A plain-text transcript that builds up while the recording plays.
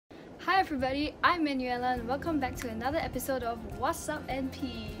Hi everybody, I'm Mannuela and welcome back to another episode of Whassup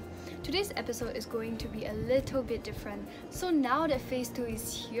NP. Today's episode is going to be a little bit different. So now that phase 2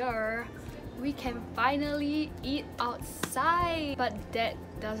 is here, we can finally eat outside. But that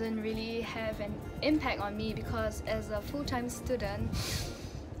doesn't really have an impact on me because as a full-time student,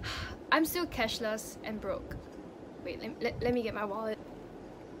 I'm still cashless and broke. Wait, let me get my wallet.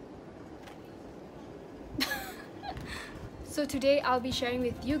 So today I'll be sharing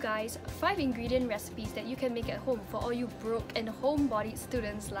with you guys 5 ingredient recipes that you can make at home for all you broke and homebodied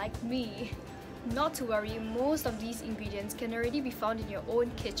students like me. Not to worry, most of these ingredients can already be found in your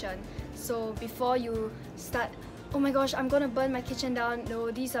own kitchen. So before you start, oh my gosh, I'm gonna burn my kitchen down. No,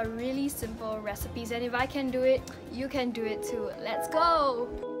 these are really simple recipes and if I can do it, you can do it too. Let's go!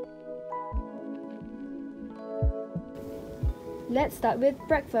 Let's start with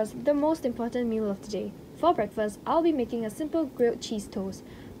breakfast, the most important meal of the day. For breakfast, I'll be making a simple grilled cheese toast.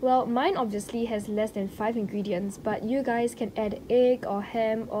 Well, mine obviously has less than 5 ingredients, but you guys can add egg or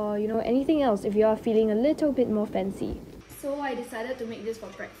ham or anything else if you are feeling a little bit more fancy. So I decided to make this for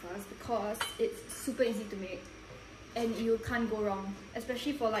breakfast because it's super easy to make and you can't go wrong,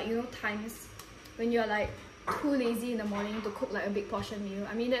 especially for times when you're too lazy in the morning to cook a big portion meal.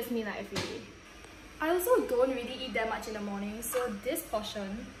 I mean, that's me every day. I also don't really eat that much in the morning, so this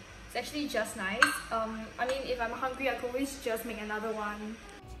portion it's actually just nice. I mean, if I'm hungry, I can always just make another one.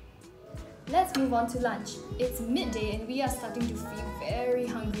 Let's move on to lunch. It's midday and we are starting to feel very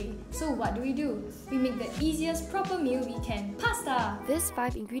hungry. So what do? We make the easiest proper meal we can. Pasta! This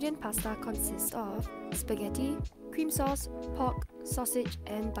 5-ingredient pasta consists of spaghetti, cream sauce, pork, sausage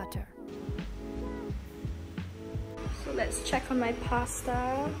and butter. So let's check on my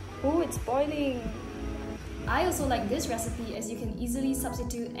pasta. Oh, it's boiling! I also like this recipe as you can easily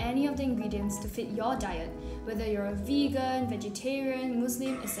substitute any of the ingredients to fit your diet, whether you're a vegan, vegetarian,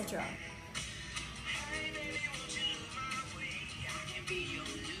 Muslim, etc.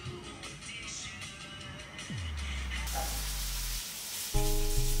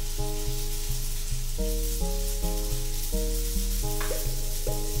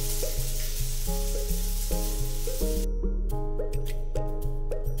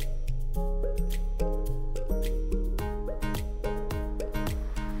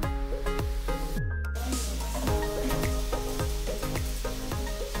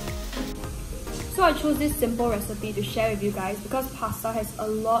 So I chose this simple recipe to share with you guys because pasta has a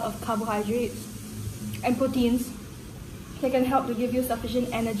lot of carbohydrates and proteins that can help to give you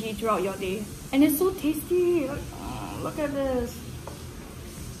sufficient energy throughout your day. And it's so tasty! Look at this!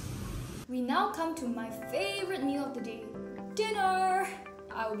 We now come to my favorite meal of the day, dinner!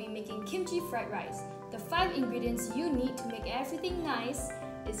 I will be making kimchi fried rice. The 5 ingredients you need to make everything nice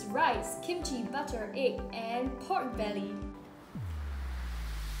is rice, kimchi, butter, egg, and pork belly.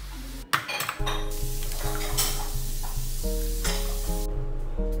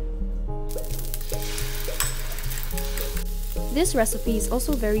 This recipe is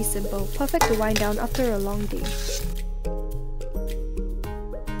also very simple, perfect to wind down after a long day.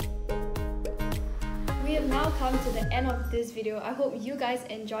 We have now come to the end of this video. I hope you guys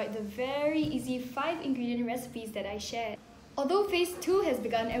enjoyed the very easy 5-ingredient recipes that I shared. Although phase 2 has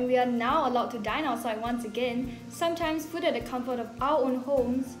begun and we are now allowed to dine outside once again, sometimes food at the comfort of our own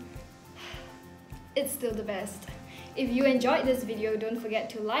homes, it's still the best. If you enjoyed this video, don't forget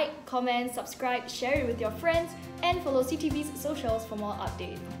to like, comment, subscribe, share it with your friends, and follow CTV's socials for more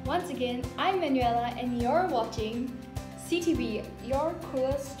updates. Once again, I'm Mannuela and you're watching CTV, your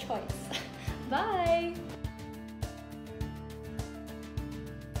coolest choice. Bye!